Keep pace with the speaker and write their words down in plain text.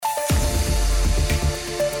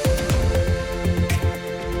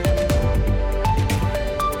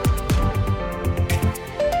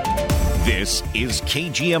This is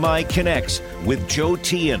KGMI Connects with Joe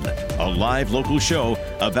Tian, a live local show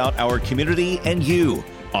about our community and you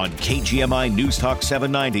on KGMI News Talk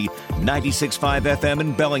 790, 96.5 FM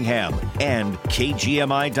in Bellingham, and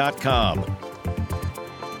KGMI.com.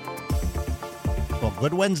 Well,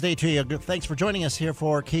 good Wednesday to you. Thanks for joining us here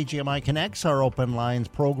for KGMI Connects, our open lines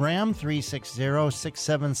program.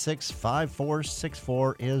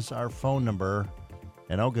 360-676-5464 is our phone number.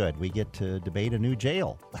 And oh, good, we get to debate a new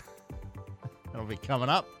jail. It'll be coming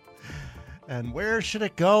up. And where should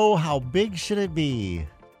it go? How big should it be?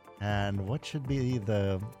 And what should be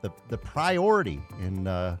the priority in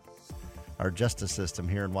our justice system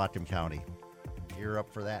here in Whatcom County? Gear up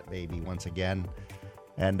for that, baby, once again.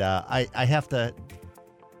 And I have to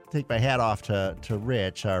take my hat off to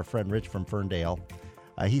Rich, our friend Rich from Ferndale.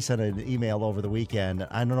 He sent an email over the weekend.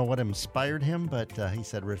 I don't know what inspired him, but he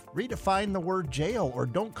said, redefine the word jail or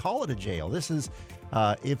don't call it a jail. This is,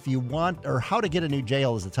 if you want, or how to get a new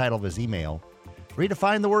jail is the title of his email.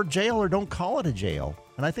 Redefine the word jail or don't call it a jail.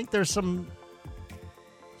 And I think there's some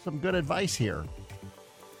good advice here.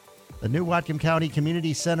 The new Whatcom County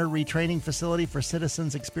Community Center Retraining Facility for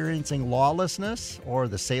Citizens Experiencing Lawlessness, or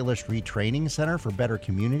the Salish Retraining Center for Better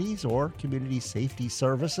Communities, or Community Safety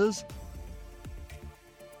Services.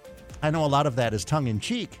 I know a lot of that is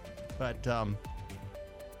tongue-in-cheek, but,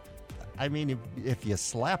 I mean, if you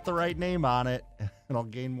slap the right name on it, it'll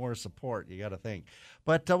gain more support, you got to think.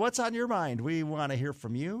 But what's on your mind? We want to hear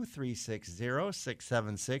from you.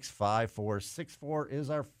 360-676-5464 is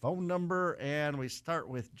our phone number, and we start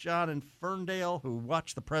with John in Ferndale, who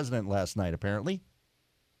watched the president last night, apparently.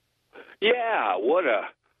 Yeah, what a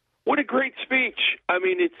great speech. I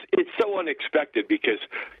mean, it's so unexpected because,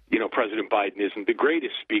 you know, President Biden isn't the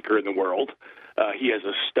greatest speaker in the world. He has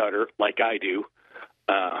a stutter like I do.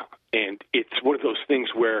 And it's one of those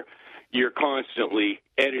things where you're constantly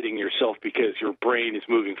editing yourself because your brain is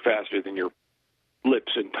moving faster than your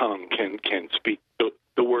lips and tongue can speak the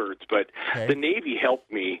words. But okay. The Navy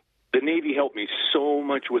helped me. The Navy helped me so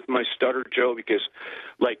much with my stutter, Joe, because,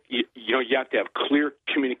 like, you know, you have to have clear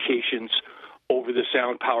communications over the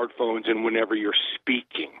sound-powered phones and whenever you're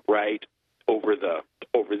speaking, right, over the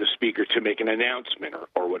speaker to make an announcement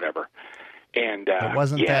or whatever. And it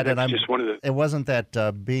wasn't yeah, that, and just one of the. It wasn't that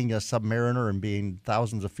being a submariner and being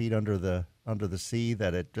thousands of feet under the sea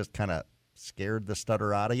that it just kind of scared the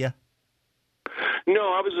stutter out of you.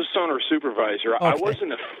 No, I was a sonar supervisor. Okay. I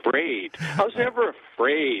wasn't afraid. I was never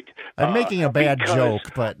afraid. I'm making a bad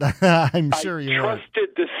joke, but I'm sure you trusted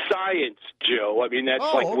the science, Joe. I mean, that's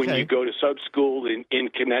when you go to sub school in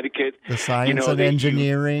Connecticut. The science and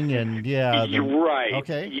engineering, and yeah. You're right.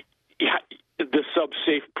 Okay. Yeah, the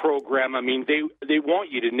sub-safe program. I mean, they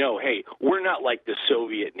want you to know, hey, we're not like the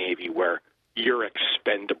Soviet Navy where you're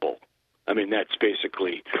expendable. I mean, that's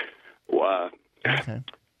basically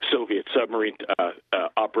Soviet submarine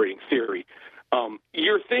operating theory.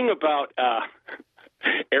 Your thing about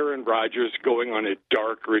Aaron Rodgers going on a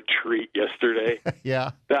dark retreat yesterday,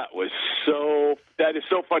 yeah, that is so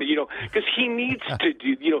funny, you know, because he needs to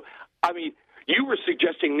do, you know, I mean, you were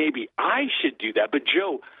suggesting maybe I should do that, but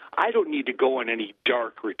Joe, I don't need to go on any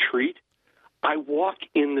dark retreat. I walk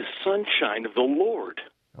in the sunshine of the Lord.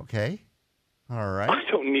 Okay. All right. I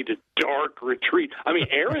don't need a dark retreat. I mean,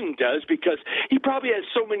 Aaron does because he probably has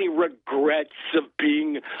so many regrets of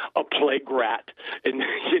being a plague rat and,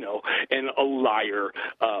 you know, and a liar.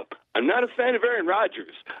 I'm not a fan of Aaron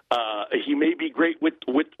Rodgers. He may be great with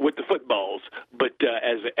the footballs, but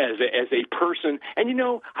as a person, and you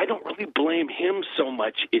know, I don't really blame him so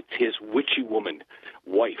much. It's his witchy woman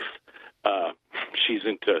wife. She's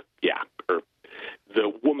into the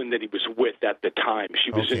woman that he was with at the time.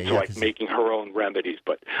 She was into making her own remedies.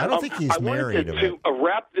 But I don't think he's married. To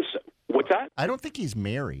wrap this. What's that? I don't think he's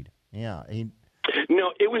married. Yeah.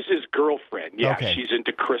 No, it was his girlfriend. Yeah, okay. She's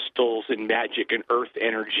into crystals and magic and earth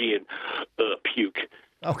energy and puke.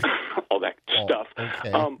 Okay. All that stuff.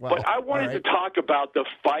 Okay. But I wanted to talk about the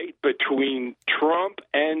fight between Trump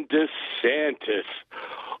and DeSantis.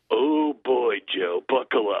 Oh, boy, Joe,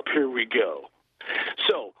 buckle up. Here we go.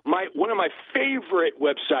 So one of my favorite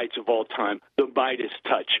websites of all time, the Midas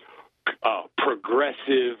Touch,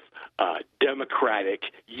 progressive,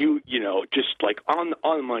 democratic, you know, just like on the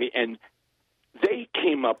money. And they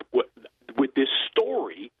came up with this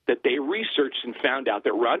story that they researched and found out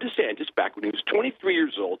that Ron DeSantis, back when he was 23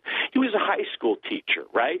 years old, he was a high school teacher,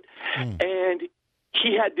 right? And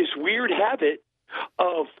he had this weird habit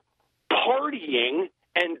of partying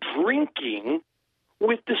and drinking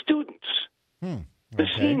with the students. The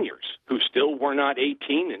seniors who still weren't are not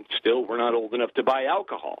 18 and still we're not old enough to buy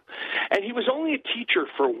alcohol. And he was only a teacher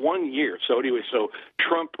for 1 year. So anyway,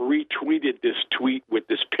 Trump retweeted this tweet with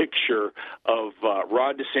this picture of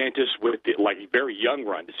Ron DeSantis very young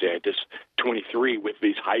Ron DeSantis, 23, with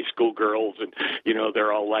these high school girls, and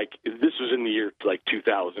they're all like, this was in the year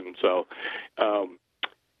 2000, so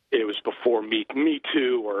it was before Me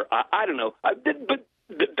Too, or I don't know, but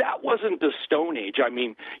that wasn't the Stone Age. I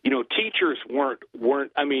mean, teachers weren't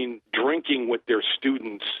drinking with their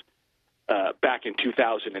students back in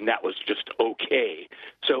 2000, and that was just okay.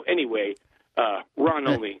 So anyway, Ron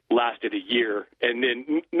only lasted a year, and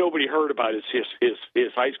then nobody heard about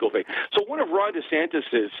his high school thing. So one of Ron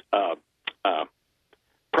DeSantis's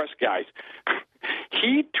press guys,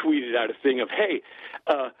 he tweeted out a thing of, hey,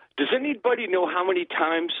 does anybody know how many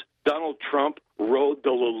times Donald Trump rode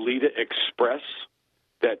the Lolita Express,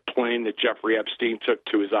 that plane that Jeffrey Epstein took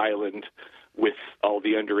to his island with all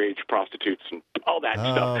the underage prostitutes and all that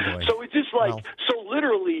stuff? Boy. So it's just so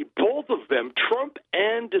literally both of them, Trump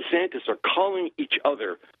and DeSantis, are calling each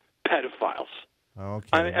other pedophiles. Okay.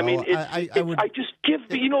 I just give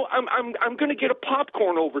I'm going to get a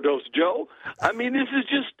popcorn overdose, Joe. I mean, this is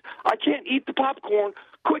just, I can't eat the popcorn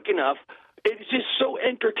quick enough. It's just so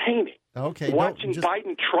entertaining. Okay. Watching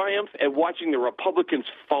Biden triumph and watching the Republicans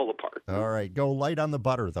fall apart. All right. Go light on the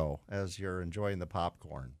butter, though, as you're enjoying the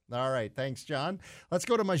popcorn. All right. Thanks, John. Let's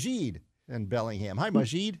go to Majid in Bellingham. Hi,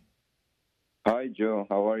 Majid. Hi, Joe.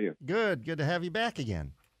 How are you? Good. Good to have you back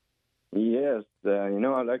again. Yes.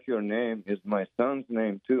 I like your name. It's my son's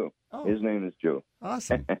name, too. Oh. His name is Joe.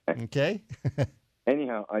 Awesome. Okay.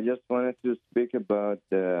 Anyhow, I just wanted to speak about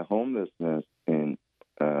homelessness in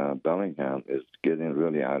Bellingham. Is getting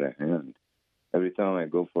really out of hand. Every time I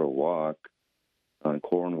go for a walk on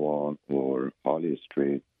Cornwall or Holly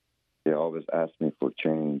Street, they always ask me for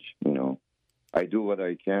change. I do what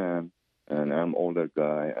I can, and I'm an older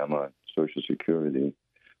guy. I'm on Social Security.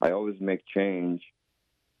 I always make change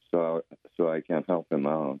so I can help them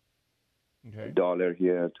out. Okay. $1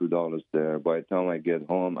 here, $2 there. By the time I get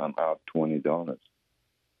home, I'm out $20.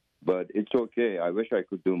 But it's okay. I wish I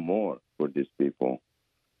could do more for these people.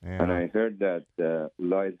 Yeah. And I heard that the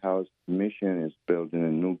Lighthouse Mission is building a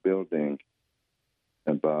new building,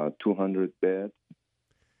 about 200 beds.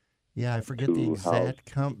 Yeah, I forget the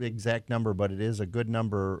exact number, but it is a good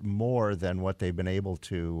number more than what they've been able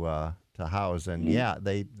to house. And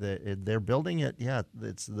they're building it. Yeah,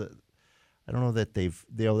 I don't know that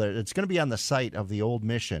it's going to be on the site of the old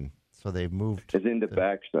mission, so they've moved. It's in the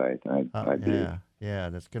backside, I believe. Yeah,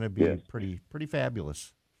 that's going to be pretty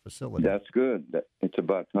fabulous facility. That's good. It's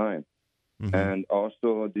about time. Mm-hmm. And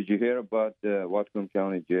also, did you hear about the Whatcom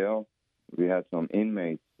County Jail? We had some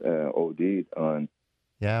inmates OD'd on.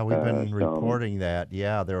 Yeah, we've been reporting that.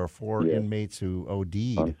 Yeah, there are 4 inmates who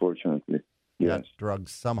OD'd. Unfortunately, yes. Got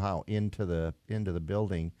drugs somehow into the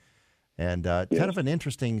building. And kind of an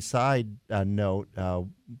interesting side note,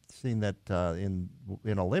 seeing that in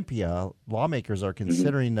Olympia, lawmakers are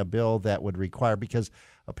considering a bill that would require, because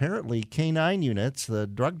apparently K-9 units, the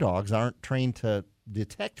drug dogs, aren't trained to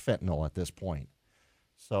detect fentanyl at this point.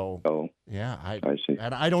 So, I see.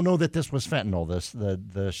 And I don't know that this was fentanyl.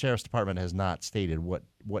 The sheriff's department has not stated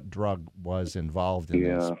what drug was involved in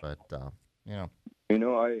this, but I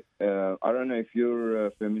don't know if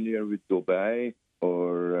you're familiar with Dubai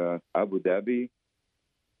or Abu Dhabi.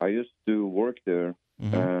 I used to work there,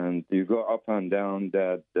 and you go up and down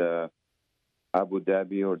that Abu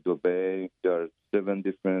Dhabi or Dubai. There are 7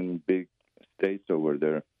 different big states over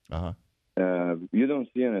there. You don't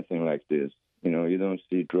see anything like this. You don't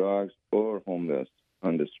see drugs or homeless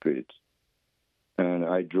on the streets. And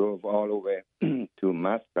I drove all the way to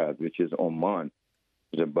Muscat, which is Oman.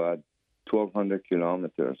 It's about 1,200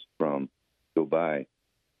 kilometers from Dubai.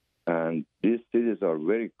 And these cities are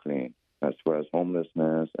very clean as far as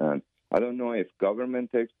homelessness. And I don't know if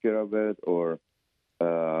government takes care of it or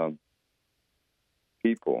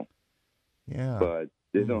people. Yeah. But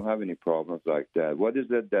they don't have any problems like that. What is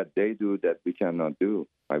it that they do that we cannot do?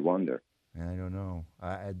 I wonder. I don't know.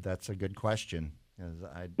 That's a good question.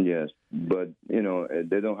 Yes, but, they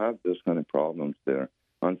don't have those kind of problems there.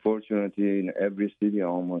 Unfortunately, in every city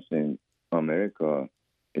almost in America,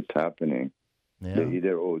 it's happening. Yeah. They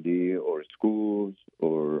either OD or schools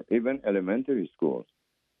or even elementary schools.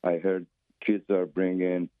 I heard kids are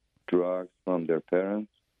bringing drugs from their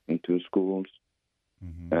parents into schools.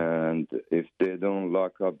 Mm-hmm. And if they don't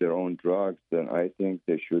lock up their own drugs, then I think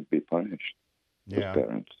they should be punished as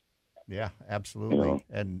parents. Yeah, absolutely.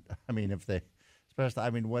 And I mean,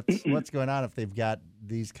 what's going on if they've got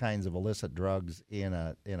these kinds of illicit drugs in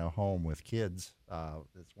a home with kids?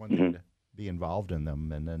 It's one thing to be involved in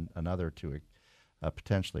them, and then another to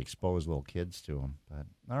potentially expose little kids to them. But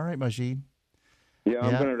all right, Majid. Yeah,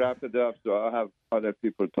 I'm going to wrap it up so I'll have other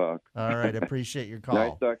people talk. All right, appreciate your call.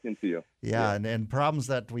 Nice talking to you. Yeah, and problems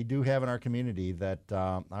that we do have in our community that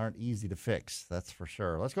aren't easy to fix, that's for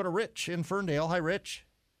sure. Let's go to Rich in Ferndale. Hi, Rich.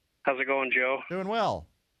 How's it going, Joe? Doing well.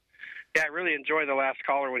 Yeah, I really enjoy the last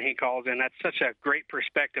caller when he calls in. That's such a great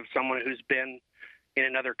perspective, someone who's been in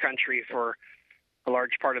another country for a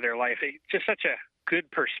large part of their life. It's just such a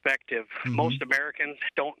good perspective. Mm-hmm. Most Americans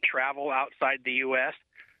don't travel outside the U.S.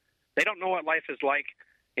 They don't know what life is like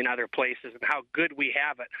in other places and how good we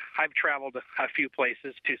have it. I've traveled a few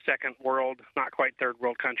places to second world, not quite third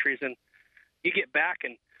world countries, and you get back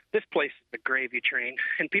and this place is the gravy train,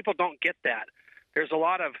 and people don't get that. There's a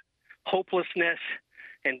lot of hopelessness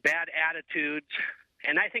and bad attitudes,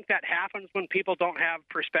 and I think that happens when people don't have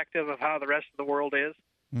perspective of how the rest of the world is.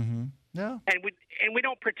 Mm-hmm. Yeah. And we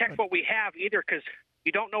don't protect what we have either, because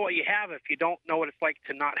you don't know what you have if you don't know what it's like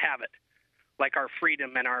to not have it, like our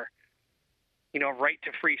freedom and our right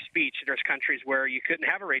to free speech. There's countries where you couldn't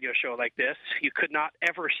have a radio show like this. You could not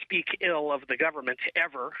ever speak ill of the government,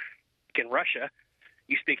 ever. Like in Russia,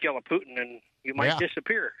 you speak ill of Putin and you might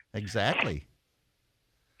disappear. Exactly.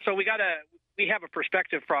 So we have a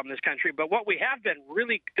perspective problem in this country, but what we have been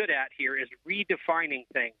really good at here is redefining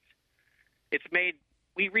things.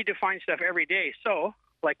 We redefine stuff every day. So,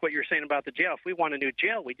 like what you're saying about the jail, if we want a new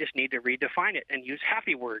jail, we just need to redefine it and use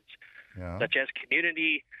happy words, such as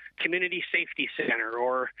community safety center,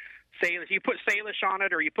 or Salish. You put Salish on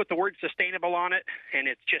it, or you put the word sustainable on it, and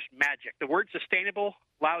it's just magic. The word sustainable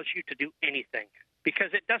allows you to do anything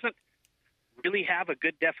because it doesn't really have a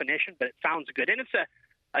good definition, but it sounds good. And it's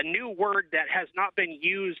a new word that has not been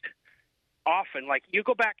used often. Like, you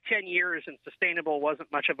go back 10 years and sustainable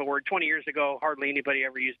wasn't much of a word. 20 years ago, hardly anybody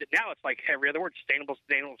ever used it. Now it's like every other word. Sustainable,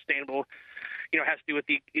 has to do with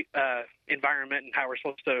the environment and how we're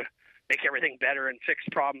supposed to make everything better and fix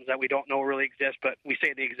problems that we don't know really exist, but we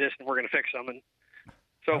say they exist and we're going to fix them. And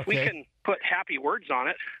so if we can put happy words on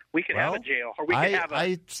it, we could have a jail, or we could have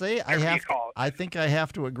I think I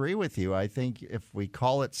have to agree with you. I think if we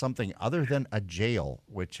call it something other than a jail,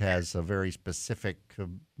 which has a very specific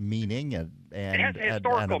meaning and it has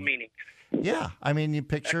historical meaning. Yeah, I mean, you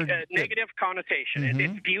picture a negative connotation. Mm-hmm.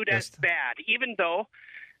 It's viewed as bad, even though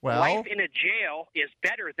life in a jail is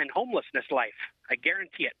better than homelessness life. I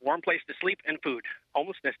guarantee it. Warm place to sleep and food.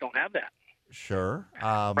 Homelessness don't have that. Sure.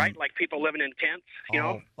 Right, like people living in tents,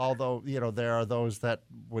 Although there are those that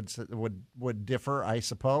would differ, I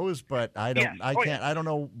suppose, but I don't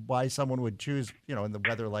know why someone would choose, in the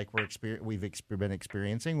weather like we've been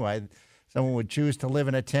experiencing, why someone would choose to live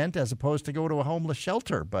in a tent as opposed to go to a homeless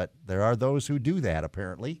shelter. But there are those who do that,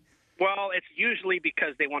 apparently. Well, it's usually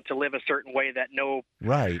because they want to live a certain way that no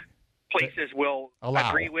places will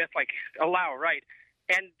agree with, right?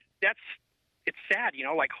 And it's sad,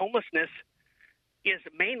 like homelessness is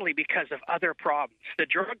mainly because of other problems. The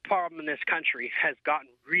drug problem in this country has gotten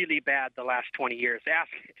really bad the last 20 years.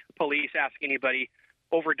 Ask police, ask anybody,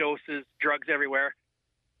 overdoses, drugs everywhere.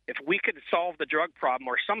 If we could solve the drug problem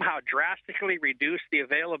or somehow drastically reduce the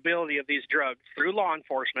availability of these drugs through law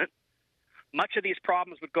enforcement, much of these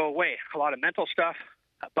problems would go away. A lot of mental stuff,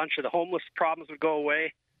 a bunch of the homeless problems would go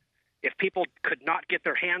away if people could not get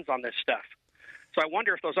their hands on this stuff. So I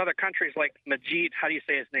wonder if those other countries like Majid, how do you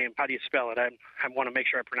say his name? How do you spell it? I want to make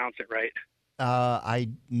sure I pronounce it right.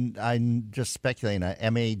 I'm just speculating.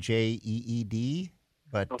 Majeed,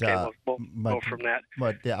 but okay, we'll go from that.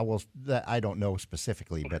 But I don't know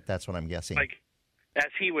specifically, but that's what I'm guessing. Like,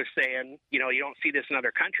 as he was saying, you don't see this in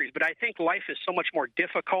other countries, but I think life is so much more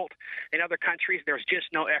difficult in other countries. There's just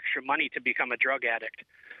no extra money to become a drug addict.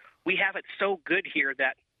 We have it so good here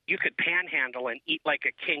that you could panhandle and eat like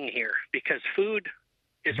a king here because food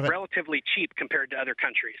is relatively cheap compared to other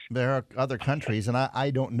countries. There are other countries, and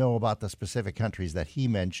I don't know about the specific countries that he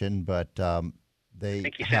mentioned, but I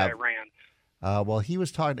think he said Iran. Well, he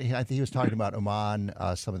was talking. I think he was talking about Oman,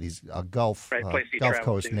 some of these Gulf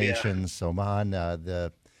Coast nations. Yeah. Oman, I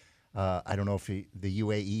don't know if the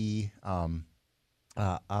UAE,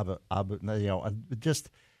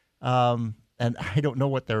 and I don't know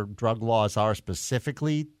what their drug laws are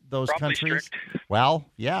specifically. Those Probably countries. Strict. Well,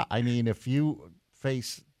 yeah. I mean, if you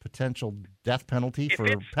face potential death penalty for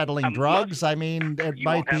peddling drugs, I mean, it you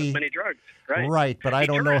might won't be have many drugs, right? Right, but I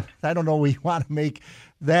don't know. I don't know. We want to make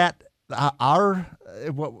that our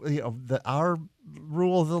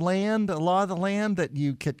rule of the land, the law of the land, that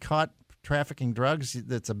you get caught trafficking drugs,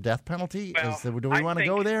 that's a death penalty. Well, do we want to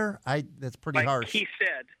go there? That's pretty harsh.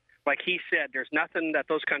 Like he said, there's nothing that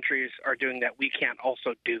those countries are doing that we can't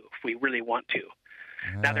also do if we really want to.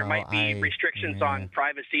 Now there might be restrictions on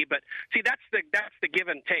privacy, but see, that's the give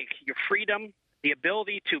and take. Your freedom, the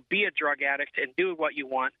ability to be a drug addict and do what you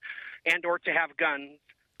want, and or to have guns,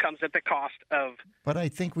 comes at the cost of. But I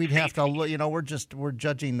think we'd have to, we're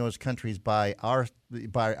judging those countries by our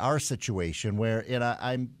situation. Where, and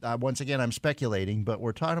I'm once again I'm speculating, but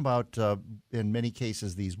we're talking about in many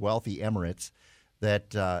cases these wealthy emirates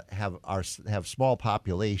that have small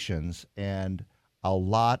populations and a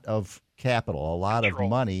lot of capital, a lot of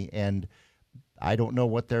money, and I don't know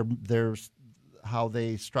what how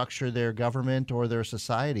they structure their government or their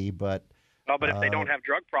society, but. Well, but if they don't have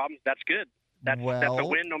drug problems, that's good. That's a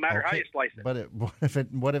win, no matter how you slice it. But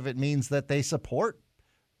what if it means that they support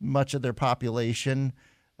much of their population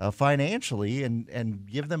financially and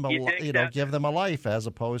give them give them a life as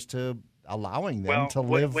opposed to allowing them to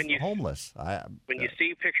live homeless? When you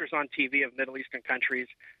see pictures on TV of Middle Eastern countries,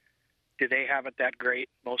 do they have it that great?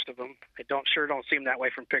 Most of them. It don't seem that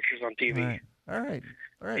way from pictures on TV. All right,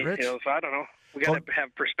 Rich. So I don't know. We got to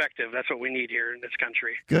have perspective. That's what we need here in this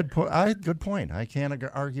country. Good point. I can't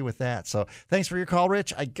argue with that. So thanks for your call,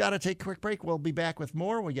 Rich. I got to take a quick break. We'll be back with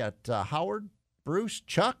more. We got Howard, Bruce,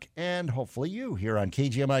 Chuck, and hopefully you here on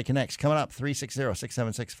KGMI Connects. Coming up,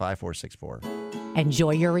 360-676-5464.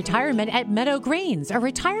 Enjoy your retirement at Meadow Greens, a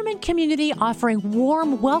retirement community offering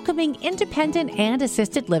warm, welcoming, independent, and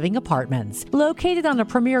assisted living apartments. Located on a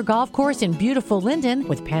premier golf course in beautiful Linden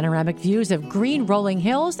with panoramic views of green rolling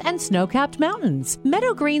hills and snow-capped mountains.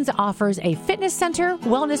 Meadow Greens offers a fitness center,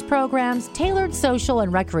 wellness programs, tailored social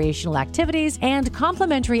and recreational activities, and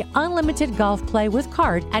complimentary unlimited golf play with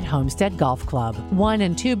cart at Homestead Golf Club. 1-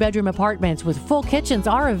 and 2-bedroom apartments with full kitchens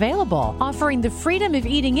are available, offering the freedom of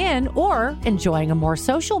eating in or enjoying a more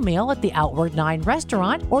social meal at the Outward 9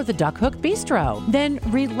 restaurant or the Duck Hook Bistro. Then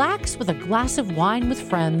relax with a glass of wine with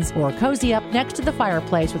friends or cozy up next to the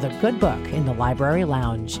fireplace with a good book in the library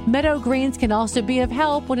lounge. Meadow Greens can also be of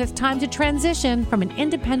help when it's time to transition from an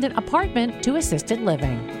independent apartment to assisted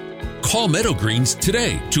living. Call Meadow Greens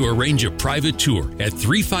today to arrange a private tour at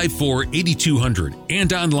 354-8200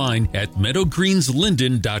 and online at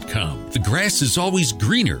meadowgreenslinden.com. The grass is always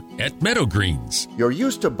greener at Meadow Greens. You're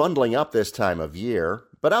used to bundling up this time of year,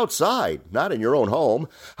 but outside, not in your own home.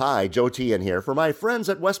 Hi, Joe Tian here for my friends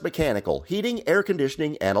at West Mechanical, Heating, Air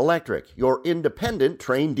Conditioning, and Electric, your independent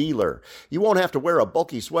Trane dealer. You won't have to wear a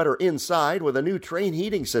bulky sweater inside with a new Trane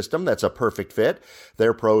heating system that's a perfect fit.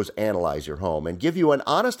 Their pros analyze your home and give you an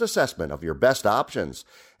honest assessment of your best options.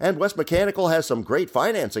 And West Mechanical has some great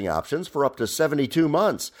financing options for up to 72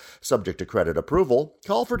 months. Subject to credit approval,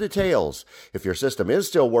 call for details. If your system is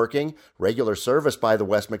still working, regular service by the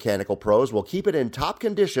West Mechanical pros will keep it in top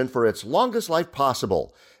condition for its longest life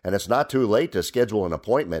possible. And it's not too late to schedule an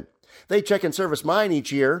appointment. They check and service mine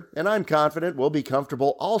each year, and I'm confident we'll be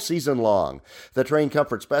comfortable all season long. The Trane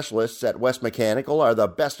Comfort Specialists at West Mechanical are the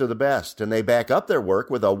best of the best, and they back up their work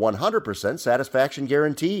with a 100% satisfaction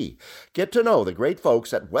guarantee. Get to know the great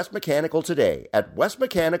folks at West Mechanical today at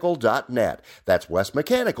westmechanical.net. That's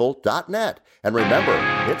westmechanical.net. And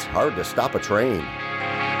remember, it's hard to stop a train.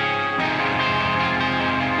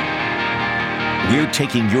 We're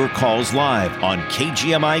taking your calls live on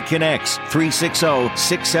KGMI Connects,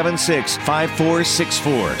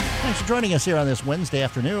 360-676-5464. Thanks for joining us here on this Wednesday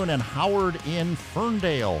afternoon, and Howard in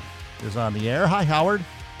Ferndale is on the air. Hi, Howard.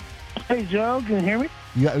 Hey, Joe, can you hear me?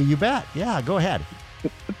 You bet. Yeah, go ahead.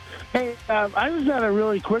 Hey, I just had a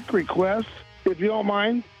really quick request, if you don't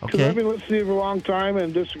mind. Because Okay. I've been listening to you for a long time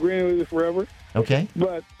and disagreeing with you forever. Okay.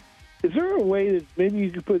 But is there a way that maybe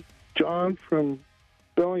you could put John from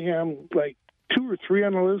Bellingham, like 2 or 3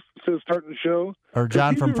 on the list instead of starting the show? Or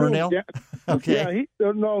John from Ferndale? Okay.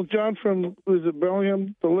 Yeah, no, John from, was it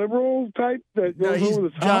Bellingham, the liberal type that No, goes over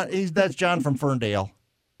the top? that's John from Ferndale.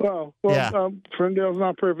 Well, Yeah. Ferndale's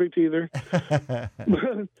not perfect either.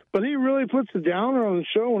 But he really puts a downer on the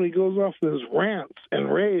show when he goes off his rants and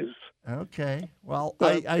raves. Okay. Well,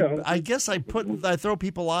 But, I guess I throw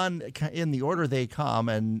people on in the order they come,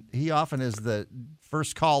 and he often is the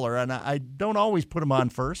first caller, and I don't always put him on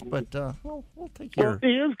first, but we'll take Well,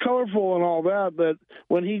 he is colorful and all that, but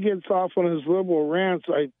when he gets off on his liberal rants,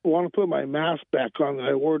 I want to put my mask back on that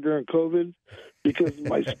I wore during COVID because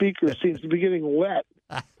my speaker seems to be getting wet.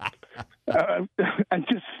 I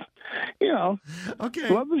just, okay.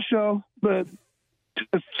 love the show, but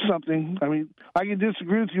it's something. I mean, I can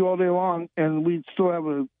disagree with you all day long, and we'd still have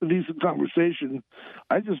a decent conversation.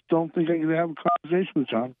 I just don't think I can have a conversation with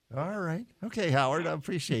John. All right. Okay, Howard, I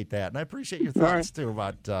appreciate that. And I appreciate your thoughts, too,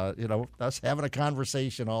 about, us having a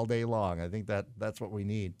conversation all day long. I think that's what we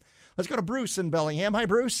need. Let's go to Bruce in Bellingham. Hi,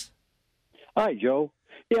 Bruce. Hi, Joe.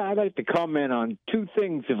 Yeah, I'd like to comment on 2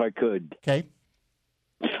 things if I could. Okay.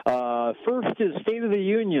 First is State of the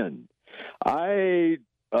Union. I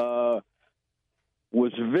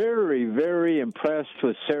was very, very impressed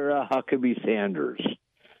with Sarah Huckabee Sanders.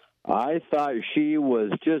 I thought she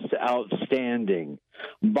was just outstanding.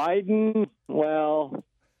 Biden, well,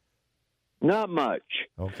 not much.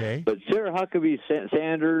 Okay. But Sarah Huckabee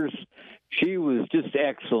Sanders, she was just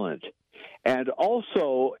excellent. And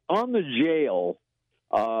also, on the jail,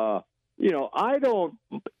 I don't,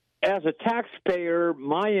 as a taxpayer,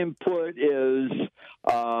 my input is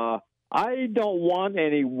I don't want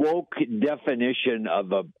any woke definition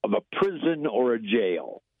of a prison or a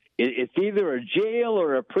jail. It's either a jail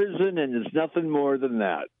or a prison, and it's nothing more than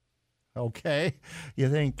that. Okay. You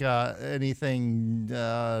think anything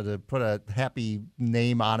to put a happy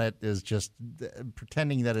name on it is just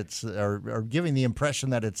pretending that it's or giving the impression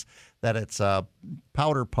that it's a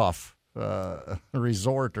powder puff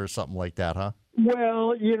resort or something like that, huh?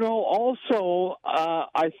 Well, also,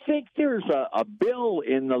 I think there's a bill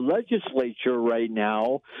in the legislature right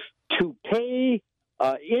now to pay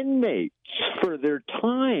inmates for their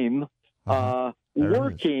time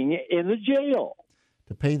working in the jail.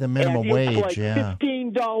 To pay the minimum wage, like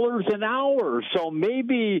 $15 an hour. So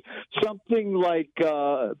maybe something like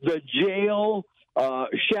the jail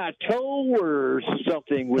chateau or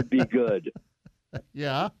something would be good.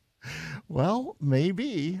 Yeah. Well,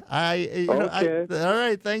 maybe. Okay. All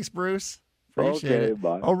right. Thanks, Bruce. Appreciate it.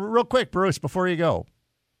 Bye. Oh, real quick, Bruce, before you go.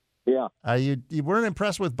 Yeah. You weren't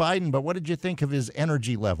impressed with Biden, but what did you think of his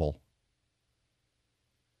energy level?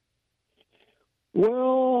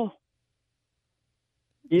 Well,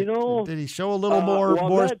 did he show a little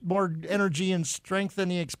more energy and strength than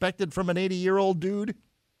he expected from an 80-year-old dude?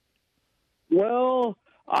 Well,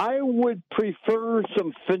 I would prefer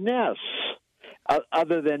some finesse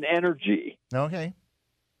other than energy. Okay.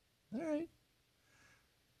 All right.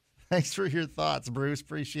 Thanks for your thoughts, Bruce.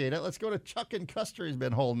 Appreciate it. Let's go to Chuck in Custer. He's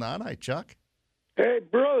been holding on. Hi, Chuck. Hey,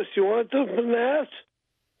 Bruce, you want some finesse?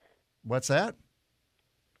 What's that?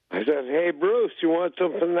 I said, hey, Bruce, you want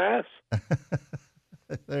some finesse?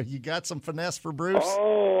 You got some finesse for Bruce?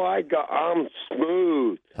 Oh, I'm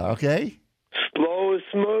smooth. Okay. Slow is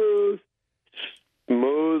smooth.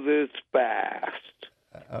 Smooth is fast.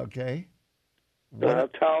 Okay.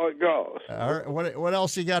 That's how it goes. All right. What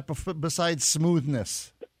else you got besides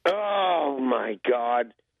smoothness? Oh, my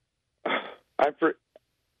God. I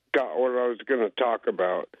forgot what I was going to talk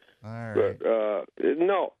about. All right. But,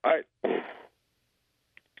 no, I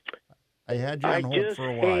had you on hold for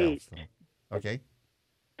a while. So. Okay.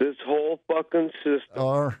 This whole fucking system.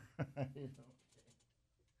 All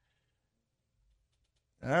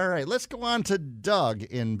right. Let's go on to Doug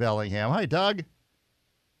in Bellingham. Hi, Doug.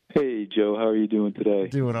 Hey, Joe. How are you doing today?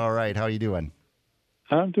 Doing all right. How are you doing?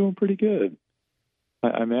 I'm doing pretty good.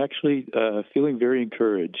 I'm actually feeling very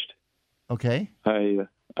encouraged. Okay. I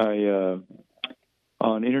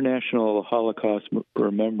on International Holocaust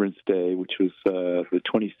Remembrance Day, which was the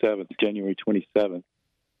 27th, January 27th,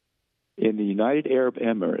 in the United Arab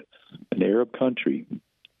Emirates, an Arab country,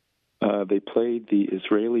 they played the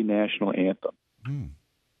Israeli national anthem.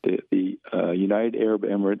 The United Arab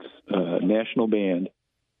Emirates national band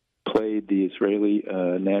played the Israeli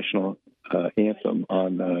national anthem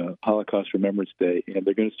on Holocaust Remembrance Day, and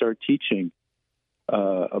they're going to start teaching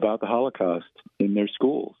about the Holocaust in their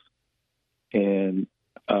schools. And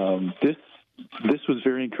this was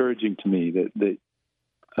very encouraging to me that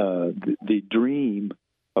the dream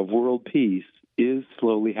of world peace is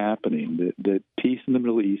slowly happening. That peace in the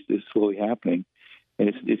Middle East is slowly happening,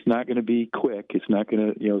 and it's not going to be quick. It's not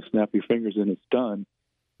going to snap your fingers and it's done.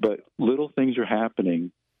 But little things are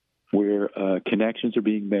happening where connections are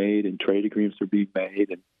being made and trade agreements are being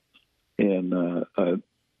made, and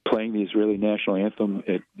playing the Israeli national anthem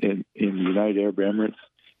in the United Arab Emirates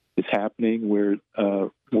is happening where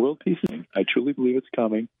world peace is coming. I truly believe it's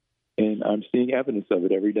coming, and I'm seeing evidence of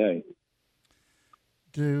it every day.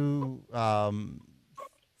 Do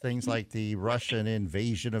things like the Russian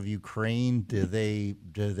invasion of Ukraine, do they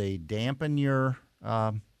dampen your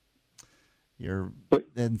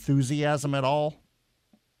enthusiasm at all?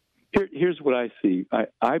 Here's what I see.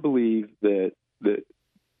 I believe that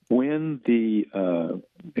when we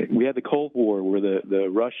had the Cold War, where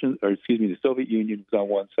the Soviet Union was on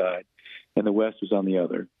one side and the West was on the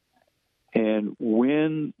other, and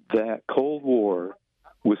when that Cold War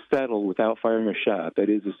was settled without firing a shot, that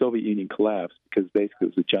is, the Soviet Union collapsed because basically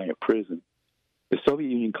it was a giant prison. The Soviet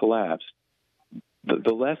Union collapsed.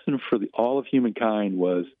 The lesson for all of humankind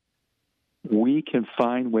was we can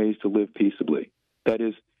find ways to live peaceably. That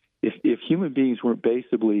is, if human beings weren't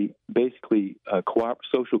basically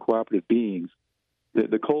social cooperative beings,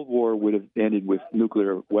 the Cold War would have ended with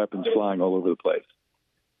nuclear weapons flying all over the place.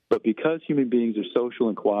 But because human beings are social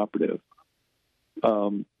and cooperative,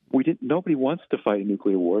 nobody wants to fight a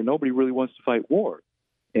nuclear war. Nobody really wants to fight war.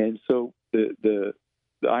 And so the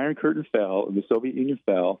Iron Curtain fell and the Soviet Union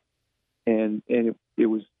fell, and it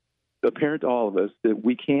was apparent to all of us that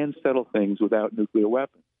we can settle things without nuclear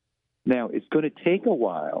weapons. Now, it's going to take a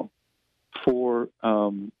while for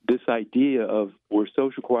this idea of we're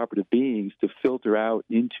social cooperative beings to filter out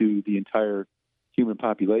into the entire human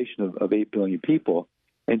population of 8 billion people.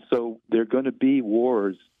 And so there are going to be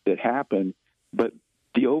wars that happen, but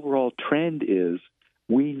the overall trend is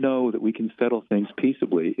we know that we can settle things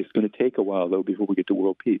peaceably. It's going to take a while, though, before we get to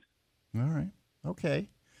world peace. All right. Okay.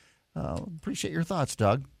 Appreciate your thoughts,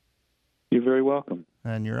 Doug. You're very welcome.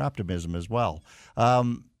 And your optimism as well.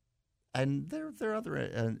 And there are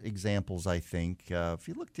other examples, I think. If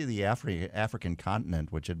you look to the African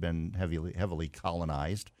continent, which had been heavily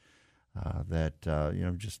colonized,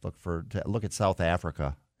 just look at South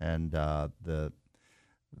Africa and the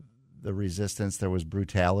resistance. There was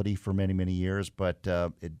brutality for many, many years, but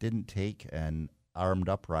it didn't take an armed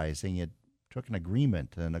uprising. It took an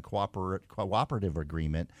agreement and a cooperative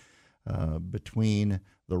agreement between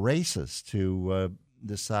the races to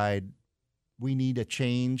decide we need a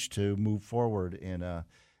change to move forward in a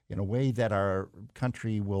way that our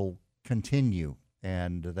country will continue,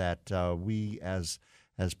 and that we as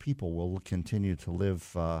people will continue to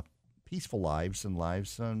live peaceful lives and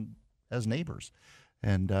lives as neighbors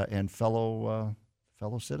and fellow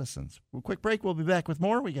citizens. Well, quick break. We'll be back with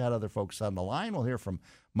more. We got other folks on the line. We'll hear from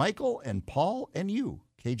Michael and Paul and you.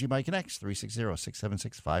 KGMI Connects,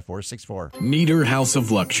 360-676-5464. Nieder House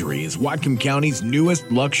of Luxury is Whatcom County's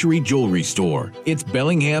newest luxury jewelry store. It's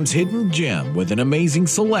Bellingham's hidden gem with an amazing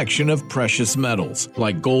selection of precious metals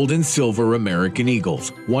like gold and silver American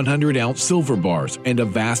Eagles, 100-ounce silver bars, and a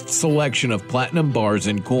vast selection of platinum bars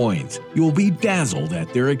and coins. You'll be dazzled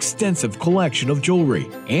at their extensive collection of jewelry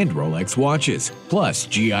and Rolex watches, plus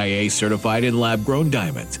GIA certified and lab-grown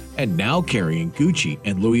diamonds, and now carrying Gucci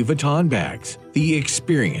and Louis Vuitton bags. The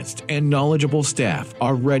experienced and knowledgeable staff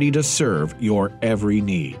are ready to serve your every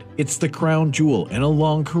need. It's the crown jewel in a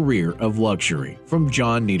long career of luxury. From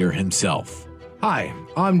John Nieder himself. Hi,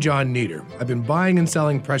 I'm John Nieder. I've been buying and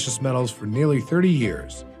selling precious metals for nearly 30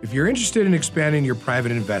 years. If you're interested in expanding your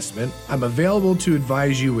private investment, I'm available to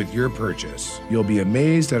advise you with your purchase. You'll be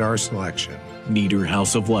amazed at our selection. Nieder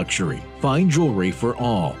House of Luxury. Fine jewelry for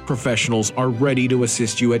all. Professionals are ready to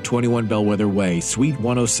assist you at 21 Bellwether Way, Suite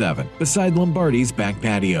 107, beside Lombardi's back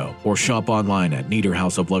patio. Or shop online at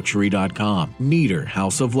NiederHouseOfLuxury.com. Nieder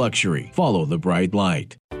House of Luxury. Follow the bright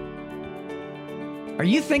light. Are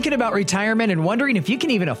you thinking about retirement and wondering if you can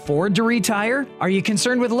even afford to retire? Are you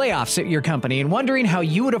concerned with layoffs at your company and wondering how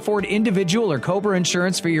you would afford individual or COBRA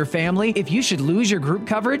insurance for your family if you should lose your group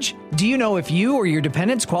coverage? Do you know if you or your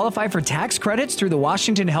dependents qualify for tax credits through the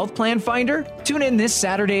Washington Health Plan Finder? Tune in this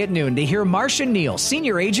Saturday at noon to hear Marcia Neal,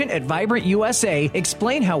 senior agent at Vibrant USA,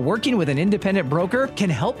 explain how working with an independent broker can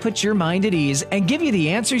help put your mind at ease and give you the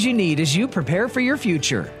answers you need as you prepare for your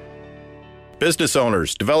future. Business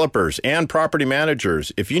owners, developers, and property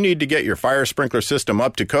managers, if you need to get your fire sprinkler system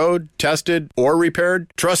up to code, tested, or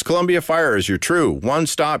repaired, trust Columbia Fire as your true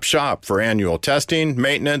one-stop shop for annual testing,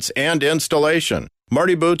 maintenance, and installation.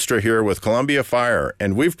 Marty Bootstra here with Columbia Fire,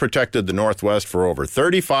 and we've protected the Northwest for over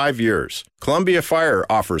 35 years. Columbia Fire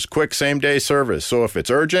offers quick same-day service, so if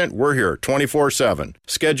it's urgent, we're here 24/7.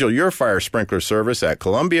 Schedule your fire sprinkler service at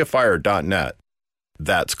columbiafire.net.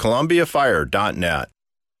 That's columbiafire.net.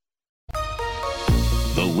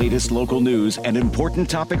 The latest local news and important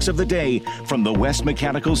topics of the day from the West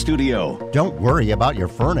Mechanical Studio. Don't worry about your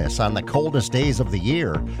furnace on the coldest days of the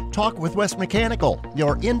year. Talk with West Mechanical,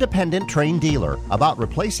 your independent Trane dealer, about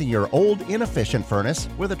replacing your old inefficient furnace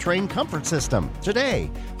with a Trane comfort system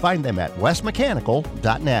today. Find them at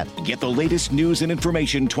westmechanical.net. Get the latest news and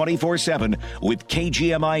information 24/7 with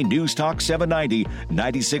KGMI News Talk 790,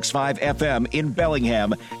 96.5 FM in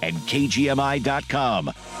Bellingham and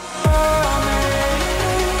KGMI.com.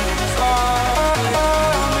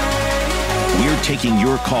 We're taking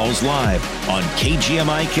your calls live on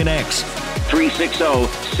KGMI Connects,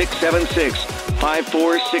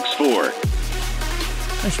 360-676-5464.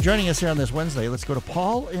 Thanks for joining us here on this Wednesday. Let's go to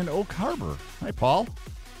Paul in Oak Harbor. Hi, Paul.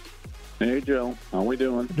 Hey, Joe. How we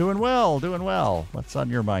doing? Doing well, doing well. What's on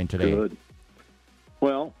your mind today? Good.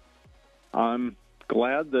 Well, I'm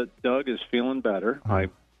glad that Doug is feeling better. I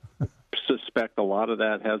suspect a lot of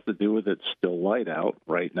that has to do with it's still light out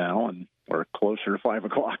right now, and we're closer to 5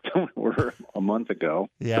 o'clock than we were a month ago.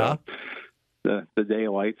 Yeah. So the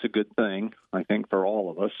daylight's a good thing, I think, for all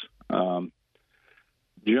of us.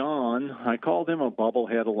 John, I called him a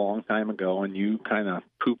bubblehead a long time ago, and you kind of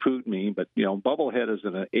poo-pooed me. But, bubblehead is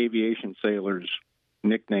an aviation sailor's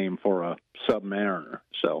nickname for a submariner.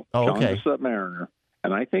 So John's a submariner.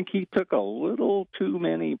 And I think he took a little too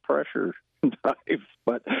many pressure dives,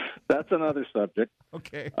 but that's another subject.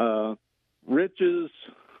 Okay. Rich's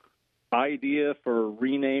idea for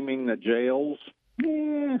renaming the jails,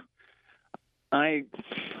 a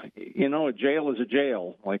jail is a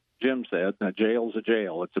jail, like Jim said. A jail's a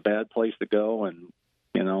jail. It's a bad place to go, and,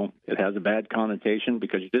 it has a bad connotation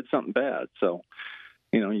because you did something bad. So,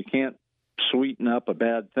 you can't sweeten up a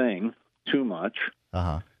bad thing too much.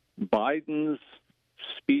 Uh-huh. Biden's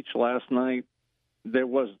speech last night,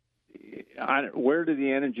 where did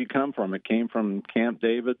the energy come from? It came from Camp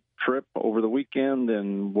David trip over the weekend,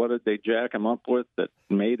 and what did they jack him up with that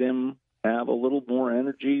made him have a little more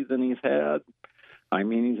energy than he's had? I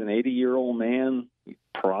mean, he's an 80-year-old man. He's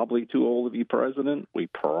probably too old to be president. We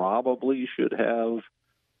probably should have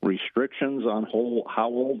restrictions on how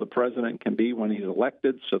old the president can be when he's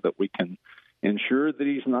elected so that we can ensure that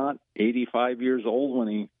he's not 85 years old when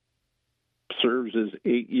he serves his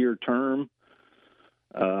 8-year term.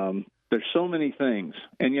 There's so many things.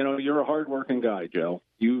 And, you're a hardworking guy, Joe.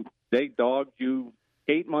 They dogged you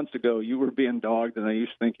 8 months ago. You were being dogged, and I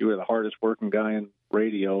used to think you were the hardest working guy in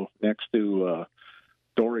radio next to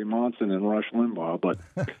Dory Monson and Rush Limbaugh. But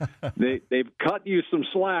they've cut you some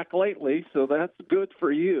slack lately, so that's good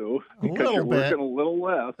for you because you're working a little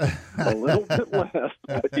bit less,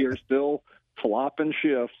 but you're still flopping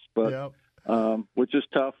shifts. But which is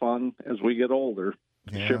tough as we get older.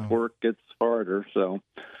 Yeah. Shift work gets harder. So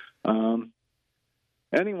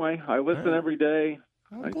anyway, I listen every day.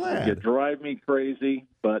 You drive me crazy,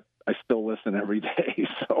 but I still listen every day.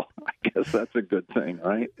 So I guess that's a good thing,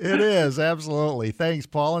 right? It is, absolutely. Thanks,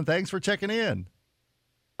 Paul, and thanks for checking in.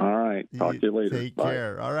 All right. Talk to you later. Take Bye.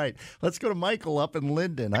 care. All right. Let's go to Michael up in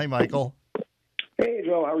Linden. Hi, Michael. Hey,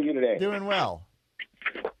 Joe. How are you today? Doing well.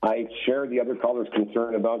 I share the other caller's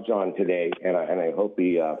concern about John today, and I hope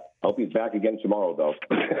he's back again tomorrow, though.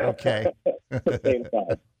 Okay. At the same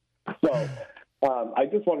time. So I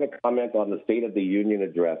just wanted to comment on the State of the Union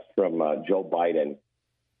address from Joe Biden.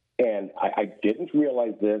 And I didn't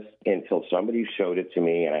realize this until somebody showed it to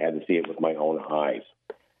me, and I had to see it with my own eyes.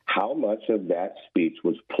 How much of that speech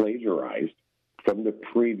was plagiarized from the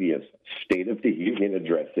previous State of the Union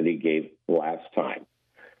address that he gave last time.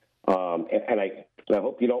 And I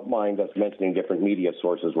hope you don't mind us mentioning different media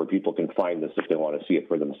sources where people can find this if they want to see it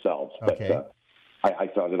for themselves. Okay. But I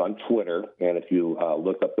found it on Twitter, and if you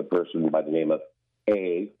look up the person by the name of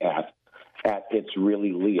at It's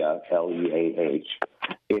Really Leah, Leah,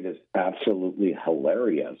 it is absolutely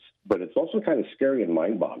hilarious, but it's also kind of scary and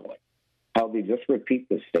mind-boggling how they just repeat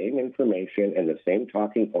the same information and the same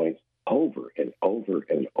talking points over and over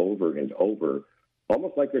and over and over,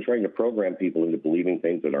 almost like they're trying to program people into believing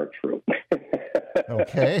things that aren't true.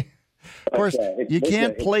 Okay. Of course, you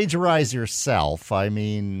can't plagiarize yourself. I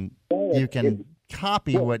mean, you can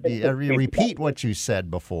copy repeat what you said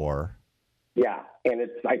before. Yeah, and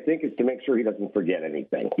I think it's to make sure he doesn't forget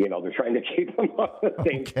anything. They're trying to keep him on the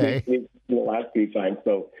same speech in the last few times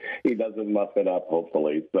so he doesn't muff it up,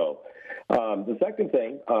 hopefully. So the second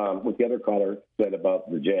thing, what the other caller said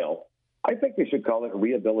about the jail, I think they should call it a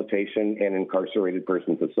rehabilitation and incarcerated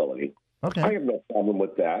person facility. Okay. I have no problem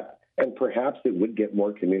with that. And perhaps it would get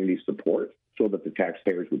more community support so that the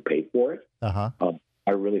taxpayers would pay for it. Uh-huh.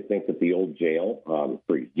 I really think that the old jail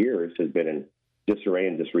for years has been in disarray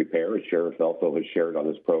and disrepair, as Sheriff Elko has shared on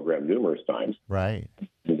this program numerous times. Right.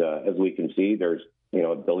 And as we can see, there's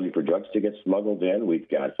ability for drugs to get smuggled in. We've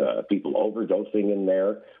got people overdosing in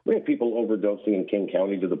there. We have people overdosing in King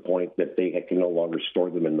County to the point that they can no longer store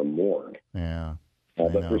them in the morgue. Yeah.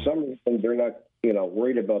 But for some reason, they're not,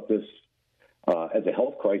 worried about this as a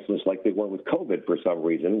health crisis like they were with COVID for some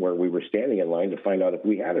reason, where we were standing in line to find out if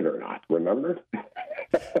we had it or not. Remember?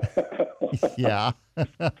 Yeah.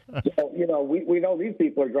 So, we know these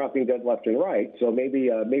people are dropping dead left and right. So maybe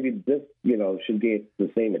this, should get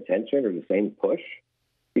the same attention or the same push,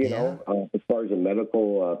 as far as a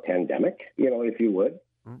medical pandemic, if you would.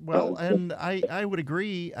 Well, and I would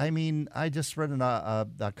agree. I mean, I just read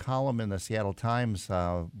a column in the Seattle Times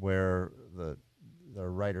where the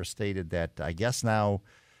writer stated that I guess now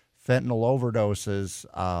fentanyl overdoses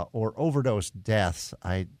or overdose deaths,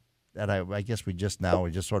 I guess we just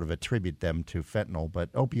sort of attribute them to fentanyl, but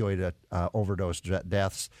opioid overdose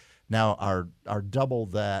deaths now are double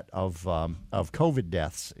that of COVID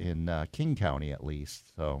deaths in King County at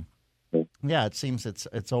least. So yeah, it seems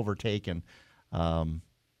it's overtaken. The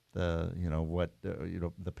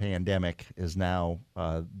pandemic is now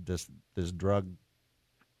this drug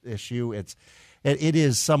issue. It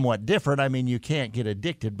is somewhat different. I mean, you can't get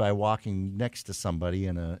addicted by walking next to somebody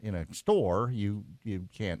in a store. You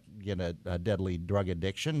can't get a deadly drug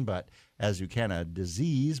addiction, but as you can a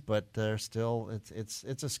disease. But still,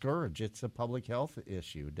 it's a scourge. It's a public health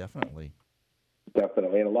issue, definitely.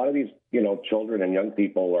 Definitely, and a lot of these children and young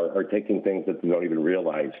people are taking things that they don't even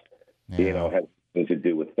realize has something to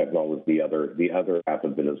do with fentanyl. Is the other half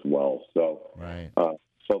of it as well. So right.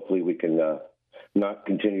 Hopefully, we can. Not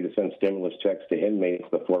continue to send stimulus checks to inmates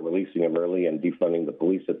before releasing them early and defunding the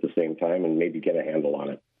police at the same time, and maybe get a handle on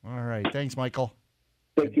it. All right. Thanks, Michael.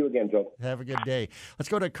 Thank you again, Joe. Have a good day. Let's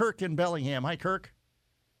go to Kirk in Bellingham. Hi, Kirk.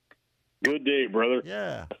 Good day, brother.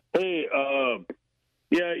 Yeah. Hey,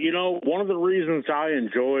 one of the reasons I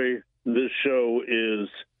enjoy this show is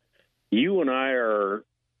you and I are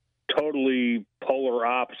totally polar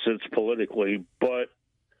opposites politically, but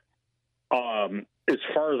as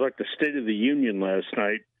far as like the State of the Union last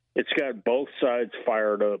night, it's got both sides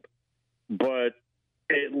fired up, but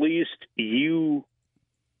at least you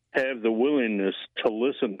have the willingness to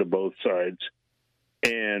listen to both sides.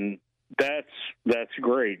 And that's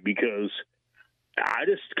great, because I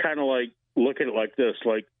just kind of like look at it like this,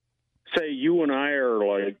 like say you and I are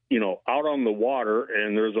like, out on the water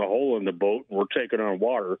and there's a hole in the boat and we're taking on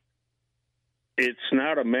water. It's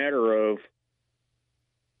not a matter of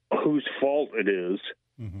whose fault it is.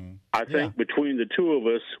 Mm-hmm. I think between the two of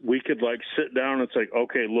us, we could like sit down and say,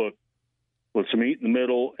 okay, look, let's meet in the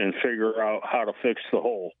middle and figure out how to fix the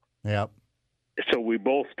hole. Yep. So we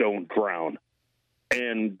both don't drown.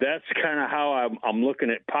 And that's kind of how I'm looking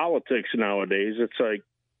at politics nowadays. It's like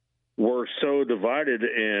we're so divided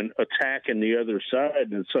and attacking the other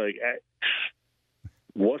side. And it's like,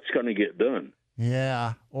 what's going to get done?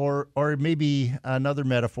 Yeah, or maybe another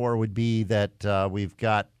metaphor would be that we've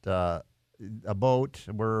got a boat,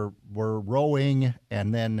 we're rowing,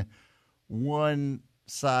 and then one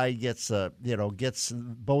side gets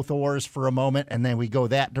both oars for a moment, and then we go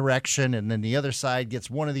that direction, and then the other side gets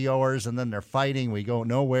one of the oars, and then they're fighting. We go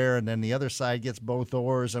nowhere, and then the other side gets both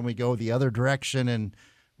oars, and we go the other direction, and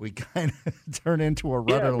we kind of turn into a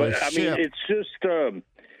rudderless ship. I mean, it's just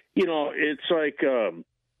it's like.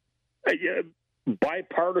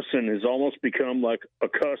 Bipartisan has almost become like a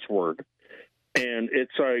cuss word. And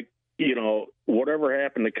it's like, whatever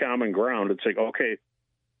happened to common ground, it's like, okay,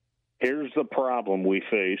 here's the problem we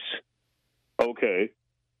face. Okay,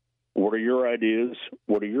 what are your ideas?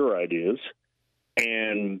 What are your ideas?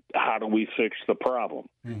 And how do we fix the problem?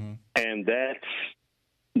 Mm-hmm. And that's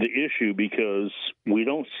the issue, because we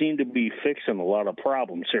don't seem to be fixing a lot of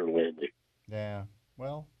problems here lately. Yeah,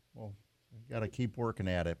 well, got to keep working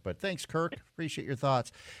at it. But thanks, Kirk. Appreciate your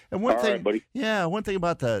thoughts. And one thing, buddy. Yeah, one thing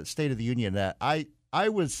about the State of the Union that I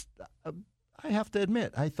have to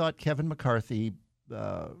admit, I thought Kevin McCarthy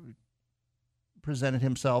presented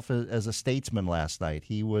himself as a statesman last night.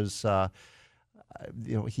 He was,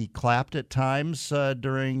 he clapped at times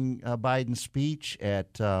during Biden's speech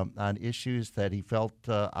on issues that he felt,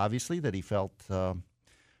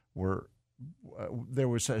 were there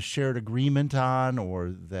was a shared agreement on, or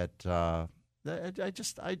that I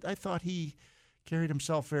thought he carried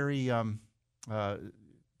himself very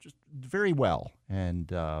just very well,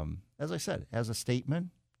 and as I said, as a statesman,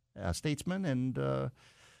 and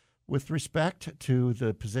with respect to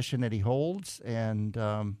the position that he holds, and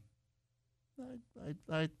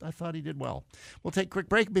I thought he did well. We'll take a quick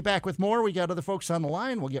break. Be back with more. We got other folks on the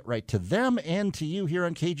line. We'll get right to them and to you here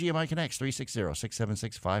on KGMI Connects,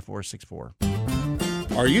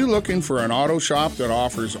 360-676-5464. Are you looking for an auto shop that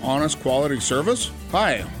offers honest quality service?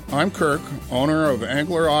 Hi, I'm Kirk, owner of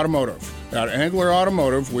Angler Automotive. At Angler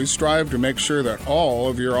Automotive, we strive to make sure that all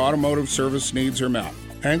of your automotive service needs are met.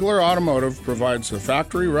 Angler Automotive provides the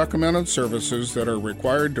factory-recommended services that are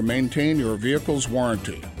required to maintain your vehicle's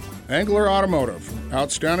warranty. Angler Automotive,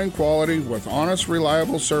 outstanding quality with honest,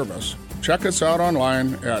 reliable service. Check us out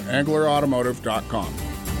online at anglerautomotive.com.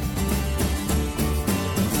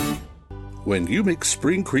 When you make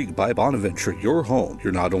Spring Creek by Bonaventure your home,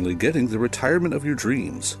 you're not only getting the retirement of your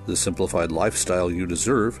dreams, the simplified lifestyle you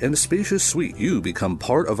deserve, and a spacious suite, you become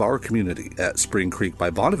part of our community. At Spring Creek by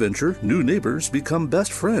Bonaventure, new neighbors become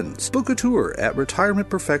best friends. Book a tour at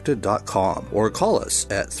retirementperfected.com or call us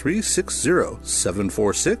at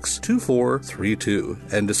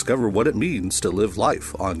 360-746-2432 and discover what it means to live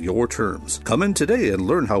life on your terms. Come in today and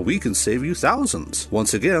learn how we can save you thousands.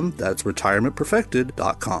 Once again, that's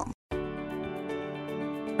retirementperfected.com.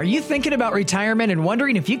 Are you thinking about retirement and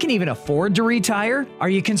wondering if you can even afford to retire? Are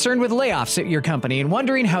you concerned with layoffs at your company and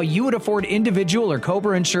wondering how you would afford individual or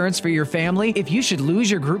COBRA insurance for your family if you should lose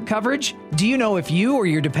your group coverage? Do you know if you or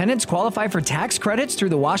your dependents qualify for tax credits through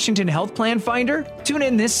the Washington Health Plan Finder? Tune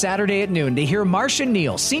in this Saturday at noon to hear Marcia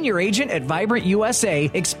Neal, senior agent at Vibrant USA,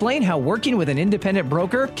 explain how working with an independent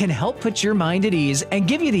broker can help put your mind at ease and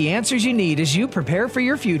give you the answers you need as you prepare for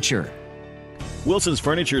your future. Wilson's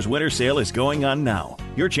Furniture's winter sale is going on now.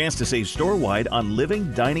 Your chance to save store-wide on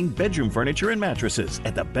living, dining, bedroom furniture, and mattresses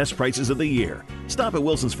at the best prices of the year. Stop at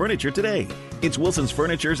Wilson's Furniture today. It's Wilson's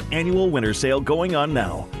Furniture's annual winter sale going on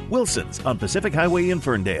now. Wilson's on Pacific Highway in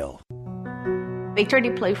Ferndale. Victor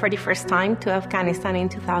deployed for the first time to Afghanistan in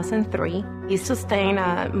 2003. He sustained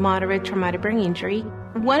a moderate traumatic brain injury.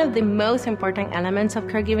 One of the most important elements of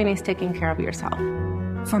caregiving is taking care of yourself.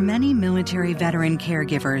 For many military veteran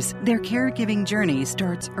caregivers, their caregiving journey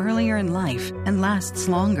starts earlier in life and lasts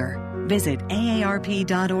longer. Visit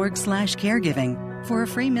aarp.org/caregiving for a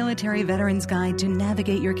free military veterans guide to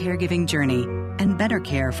navigate your caregiving journey and better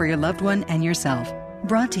care for your loved one and yourself.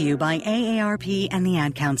 Brought to you by AARP and the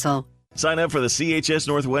Ad Council. Sign up for the CHS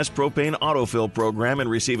Northwest Propane Autofill program and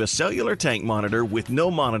receive a cellular tank monitor with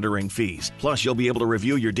no monitoring fees. Plus, you'll be able to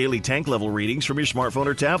review your daily tank level readings from your smartphone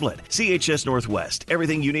or tablet. CHS Northwest,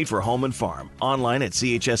 everything you need for home and farm. Online at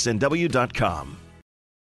chsnw.com.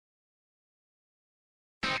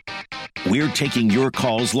 We're taking your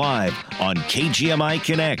calls live on KGMI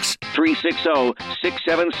Connects.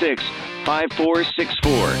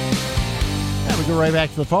 360-676-5464. Yeah, we go right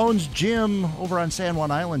back to the phones. Jim over on San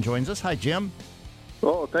Juan Island joins us. Hi, Jim.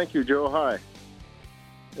 Oh, thank you, Joe. Hi.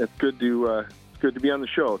 It's good to be on the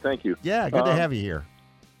show. Thank you. Yeah, good to have you here.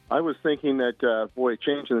 I was thinking that,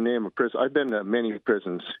 changing the name of prison. I've been to many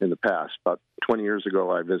prisons in the past. About 20 years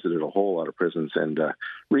ago, I visited a whole lot of prisons, and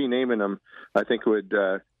renaming them, I think, would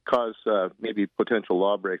cause maybe potential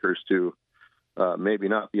lawbreakers to maybe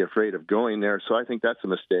not be afraid of going there. So I think that's a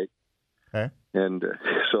mistake. Okay.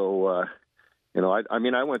 And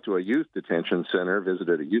I went to a youth detention center,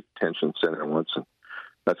 visited a youth detention center once, and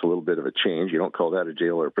that's a little bit of a change. You don't call that a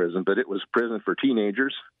jail or a prison, but it was a prison for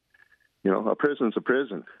teenagers. A prison's a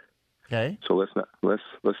prison. Okay. So let's not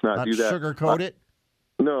do that. Sugarcoat it?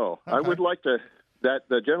 No. Okay. I would like that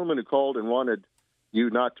the gentleman who called and wanted you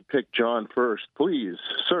not to pick John first, please,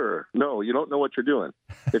 sir. No, you don't know what you're doing.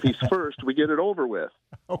 If he's first, we get it over with.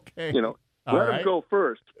 Okay. Let him go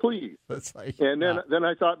first, please. And then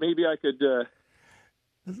I thought maybe I could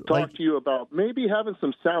talk to you about maybe having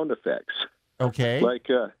some sound effects. Okay. Like,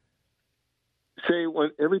 say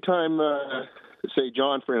every time, say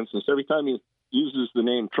John, for instance, every time he uses the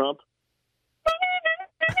name Trump,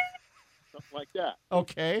 something like that.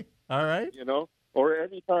 Okay. All right. Or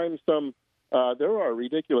every time there are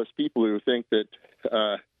ridiculous people who think that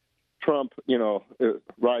Trump,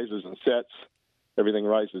 rises and sets. Everything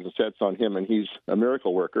rises and sets on him, and he's a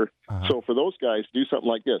miracle worker. Uh-huh. So for those guys, do something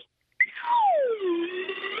like this.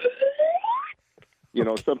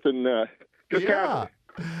 Something.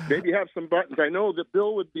 Maybe have some buttons. I know that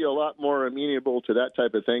Bill would be a lot more amenable to that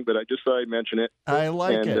type of thing, but I just thought I'd mention it. I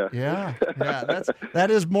like it. Yeah.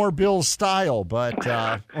 That is more Bill's style, but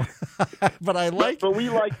but I like. But we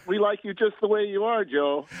like you just the way you are,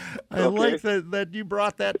 Joe. I like that you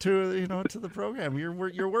brought that to to the program.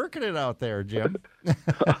 You're working it out there, Jim.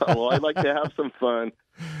 Well, I like to have some fun.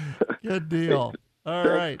 Good deal. All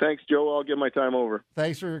right. Thanks, Joe. I'll give my time over.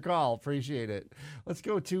 Thanks for your call. Appreciate it. Let's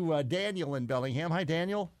go to Daniel in Bellingham. Hi,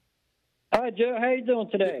 Daniel. Hi, Joe. How you doing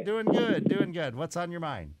today? Doing good. What's on your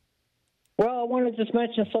mind? Well, I want to just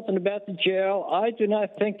mention something about the jail. I do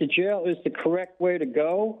not think the jail is the correct way to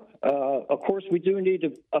go. Of course, we do need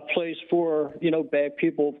a place for, bad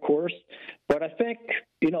people, of course. But I think,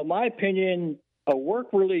 my opinion, a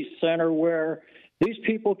work release center where these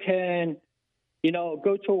people can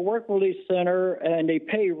go to a work release center and they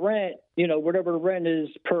pay rent, whatever the rent is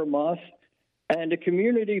per month, and the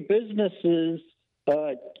community businesses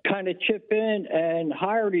kind of chip in and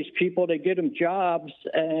hire these people to get them jobs,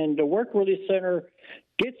 and the work release center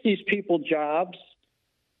gets these people jobs,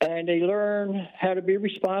 and they learn how to be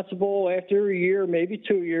responsible after a year, maybe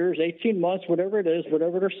 2 years, 18 months, whatever it is,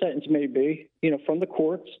 whatever their sentence may be, from the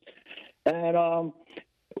courts. And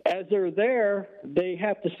as they're there, they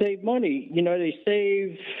have to save money. They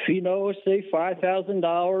save, say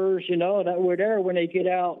 $5,000, that way there. When they get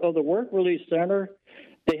out of the work release center,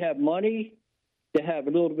 they have money, they have a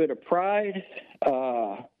little bit of pride,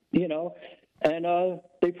 and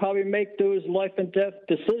they probably make those life and death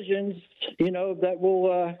decisions, that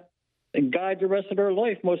will guide the rest of their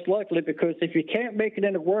life, most likely, because if you can't make it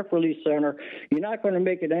in a work release center, you're not going to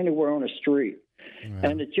make it anywhere on the street.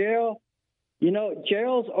 And the jail,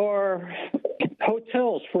 jails are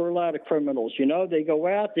hotels for a lot of criminals. They go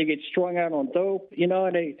out, they get strung out on dope, and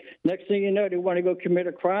they next thing you know, they want to go commit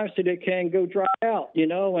a crime so they can go dry out,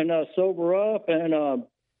 and sober up and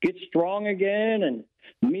get strong again and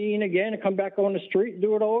mean again and come back on the street and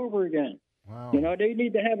do it all over again. Wow. They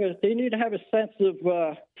need to have a sense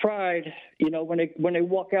of pride, when they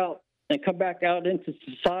walk out and come back out into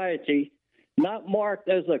society, not marked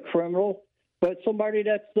as a criminal, but somebody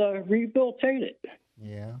that's rehabilitated.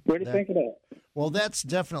 Yeah. What do you think of that? Well, that's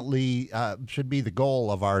definitely should be the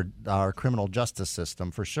goal of our criminal justice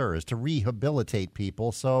system for sure, is to rehabilitate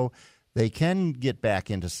people so they can get back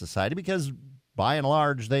into society, because by and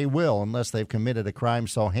large they will, unless they've committed a crime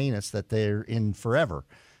so heinous that they're in forever.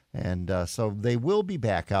 And so they will be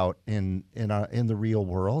back out in the real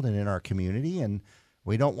world and in our community, and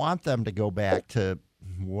we don't want them to go back to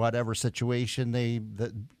whatever situation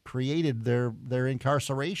that created their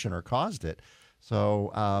incarceration or caused it.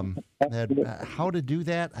 So how to do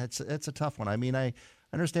that? It's a tough one. I mean, I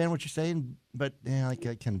understand what you're saying, but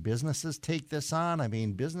can businesses take this on? I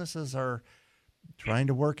mean, businesses are trying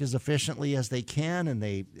to work as efficiently as they can, and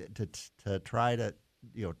to try to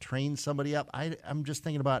train somebody up. I'm just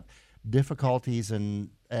thinking about difficulties and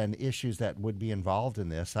issues that would be involved in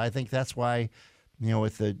this. I think that's why,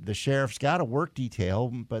 if the sheriff's got a work detail,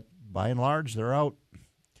 but by and large they're out,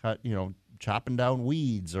 chopping down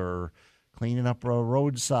weeds or cleaning up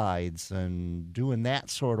roadsides and doing that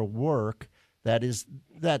sort of work. That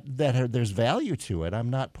there's value to it. I'm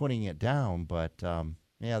not putting it down, but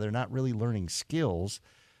they're not really learning skills.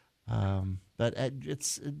 But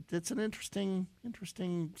it's an interesting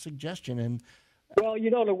suggestion. And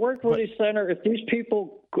the work release center, if these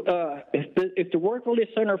people, if the work release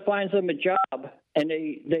center finds them a job and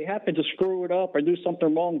they happen to screw it up or do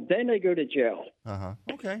something wrong, then they go to jail.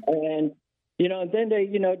 Okay. And then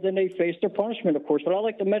they face their punishment, of course. But I'd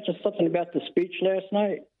like to mention something about the speech last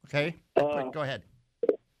night. Okay. Go ahead.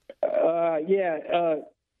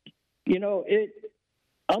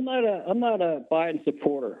 I'm not a Biden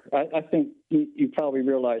supporter. I think you probably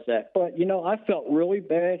realize that. But I felt really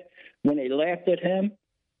bad when they laughed at him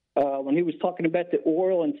when he was talking about the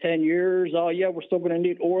oil in 10 years. Oh yeah, we're still going to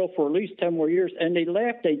need oil for at least 10 more years. And they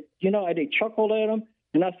laughed. They chuckled at him.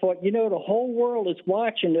 And I thought, the whole world is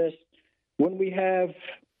watching this when we have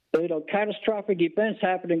catastrophic events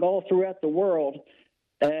happening all throughout the world,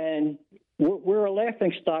 and we're a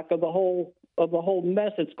laughingstock of the whole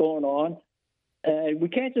mess that's going on. And we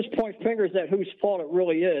can't just point fingers at whose fault it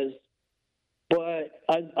really is. But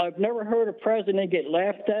I've never heard a president get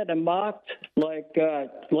laughed at and mocked like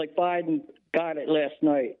Biden got it last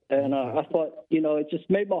night. And I thought, it just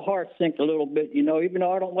made my heart sink a little bit. Even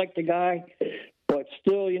though I don't like the guy, but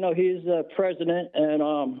still, he's president,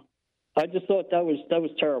 and I just thought that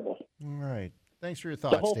was terrible. All right. Thanks for your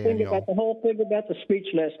thoughts, the whole thing about the speech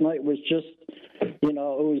last night was just,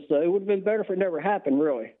 it would have been better if it never happened,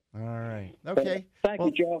 really. All right. Okay. Thank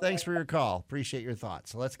you, Joe. Thanks for your call. Appreciate your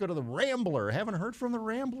thoughts. So let's go to the Rambler. Haven't heard from the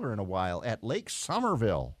Rambler in a while at Lake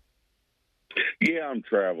Somerville. Yeah, I'm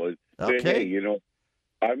traveling. Okay. Hey,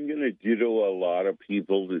 I'm going to ditto a lot of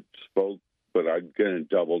people that spoke, but I'm going to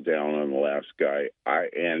double down on the last guy.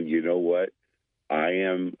 And you know what? I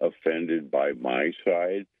am offended by my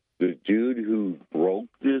side. The dude who broke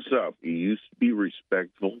this up, he used to be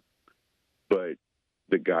respectful, but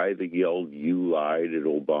the guy that yelled, "You lied" at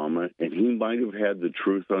Obama, and he might have had the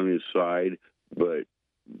truth on his side, but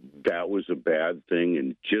that was a bad thing.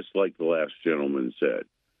 And just like the last gentleman said,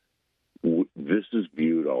 this is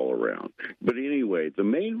viewed all around. But anyway, the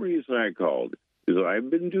main reason I called is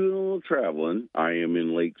I've been doing a little traveling. I am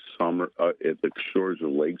in at the shores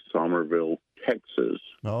of Lake Somerville, Texas.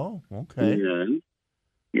 Oh, okay. And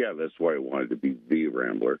yeah, that's why I wanted to be the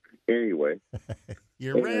Rambler. Anyway.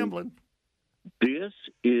 You're rambling. This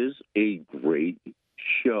is a great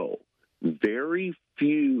show. Very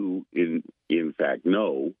few, in fact,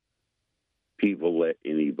 no people let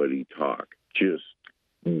anybody talk. Just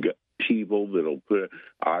people that'll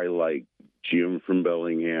I like Jim from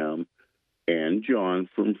Bellingham and John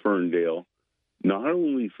from Ferndale, not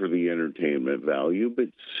only for the entertainment value, but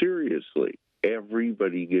seriously,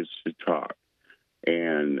 everybody gets to talk.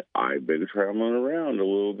 And I've been traveling around a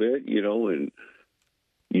little bit, and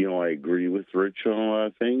I agree with Rich on a lot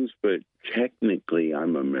of things, but technically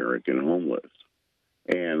I'm American homeless.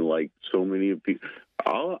 And like so many people,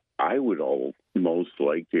 I would almost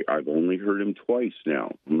like to, I've only heard him twice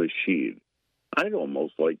now, Mashid. I'd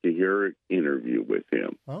almost like to hear an interview with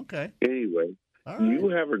him. Okay. Anyway, You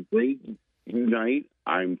have a great night.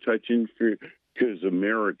 I'm touching for because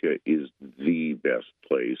America is the best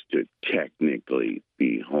place to technically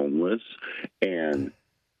be homeless, and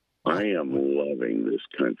I am loving this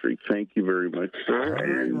country. Thank you very much, sir. All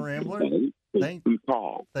right, Rambler.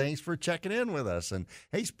 Thanks for checking in with us. And,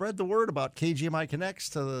 hey, spread the word about KGMI Connects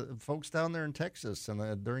to the folks down there in Texas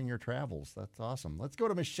and during your travels. That's awesome. Let's go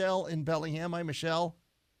to Michelle in Bellingham. Hi, Michelle.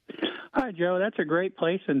 Hi, Joe. That's a great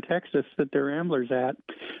place in Texas that the Ramblers at.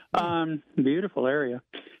 Beautiful area.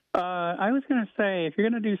 I was going to say, if you're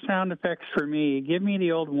going to do sound effects for me, give me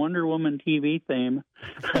the old Wonder Woman TV theme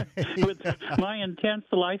with my intense,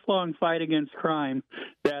 lifelong fight against crime.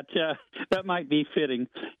 That might be fitting.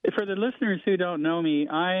 For the listeners who don't know me,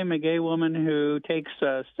 I am a gay woman who takes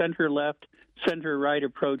a center-left, center-right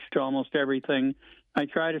approach to almost everything. I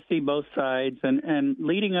try to see both sides, and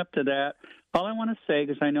leading up to that, all I want to say,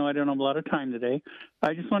 because I know I don't have a lot of time today,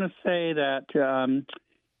 I just want to say that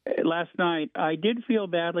last night I did feel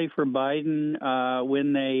badly for Biden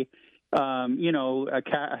when they,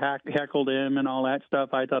 heckled him and all that stuff.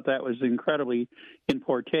 I thought that was incredibly in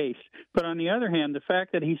poor taste. But on the other hand, the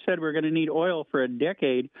fact that he said we're going to need oil for a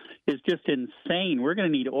decade is just insane. We're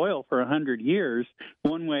going to need oil for 100 years,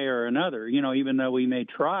 one way or another, even though we may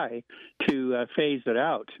try to phase it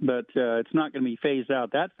out. But it's not going to be phased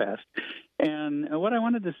out that fast. And what I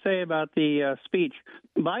wanted to say about the speech,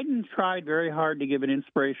 Biden tried very hard to give an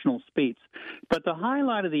inspirational speech, but the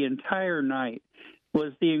highlight of the entire night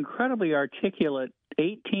was the incredibly articulate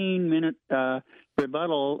 18-minute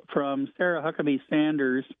rebuttal from Sarah Huckabee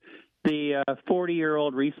Sanders, the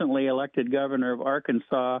 40-year-old recently elected governor of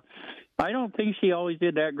Arkansas. I don't think she always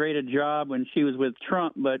did that great a job when she was with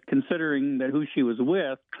Trump, but considering that who she was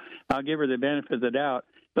with, I'll give her the benefit of the doubt.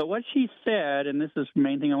 But what she said, and this is the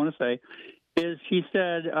main thing I want to say, is she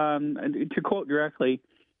said, to quote directly,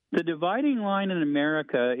 the dividing line in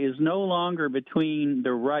America is no longer between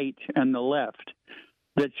the right and the left.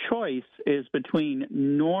 The choice is between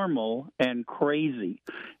normal and crazy.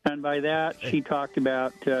 And by that, she talked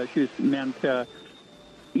about, she meant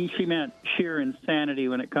sheer insanity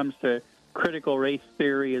when it comes to critical race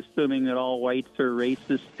theory, assuming that all whites are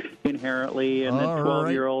racist inherently, and that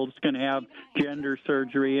 12-year-olds can have gender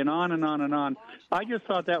surgery, and on and on and on. I just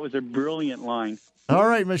thought that was a brilliant line. All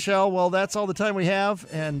right, Michelle. Well, that's all the time we have,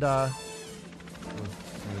 and we'll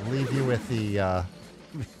leave you with the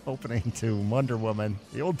opening to Wonder Woman,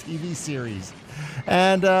 the old TV series.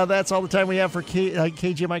 And that's all the time we have for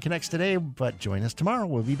KGMI Connects today, but join us tomorrow.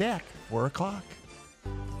 We'll be back, 4 o'clock.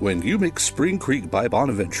 When you make Spring Creek by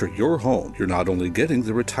Bonaventure your home, you're not only getting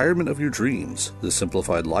the retirement of your dreams, the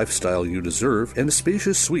simplified lifestyle you deserve, and a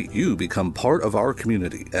spacious suite, you become part of our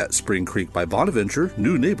community. At Spring Creek by Bonaventure,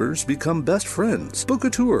 new neighbors become best friends. Book a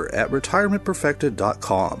tour at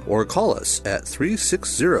retirementperfected.com or call us at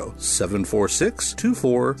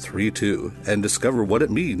 360-746-2432 and discover what it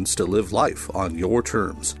means to live life on your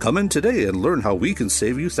terms. Come in today and learn how we can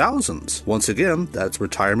save you thousands. Once again, that's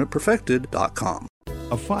retirementperfected.com.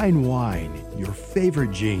 A fine wine, your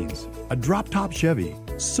favorite jeans, a drop-top Chevy.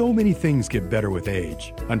 So many things get better with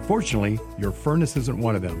age. Unfortunately, your furnace isn't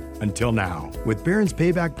one of them. Until now. With Barron's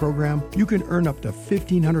Payback Program, you can earn up to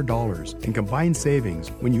 $1,500 in combined savings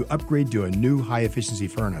when you upgrade to a new high-efficiency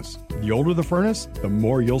furnace. The older the furnace, the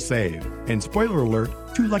more you'll save. And spoiler alert,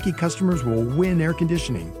 2 lucky customers will win air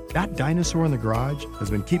conditioning. That dinosaur in the garage has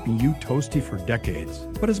been keeping you toasty for decades.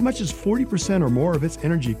 But as much as 40% or more of its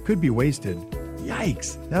energy could be wasted.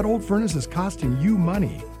 Yikes, that old furnace is costing you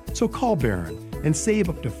money. So call Barron and save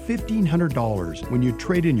up to $1,500 when you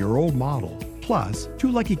trade in your old model. Plus,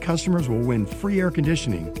 2 lucky customers will win free air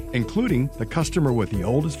conditioning, including the customer with the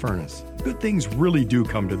oldest furnace. Good things really do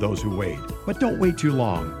come to those who wait. But don't wait too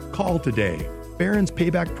long. Call today. Barron's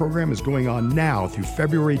Payback Program is going on now through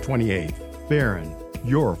February 28th. Barron,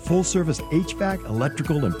 your full-service HVAC,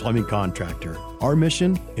 electrical, and plumbing contractor. Our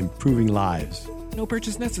mission, improving lives. No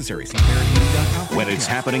purchase necessary. See barronheating.com. When it's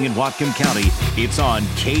happening in Whatcom County, it's on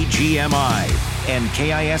KGMI and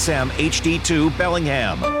KISM HD2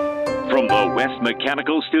 Bellingham. From the West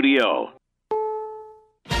Mechanical Studio.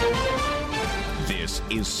 This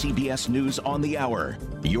is CBS News on the Hour,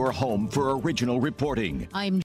 your home for original reporting. I'm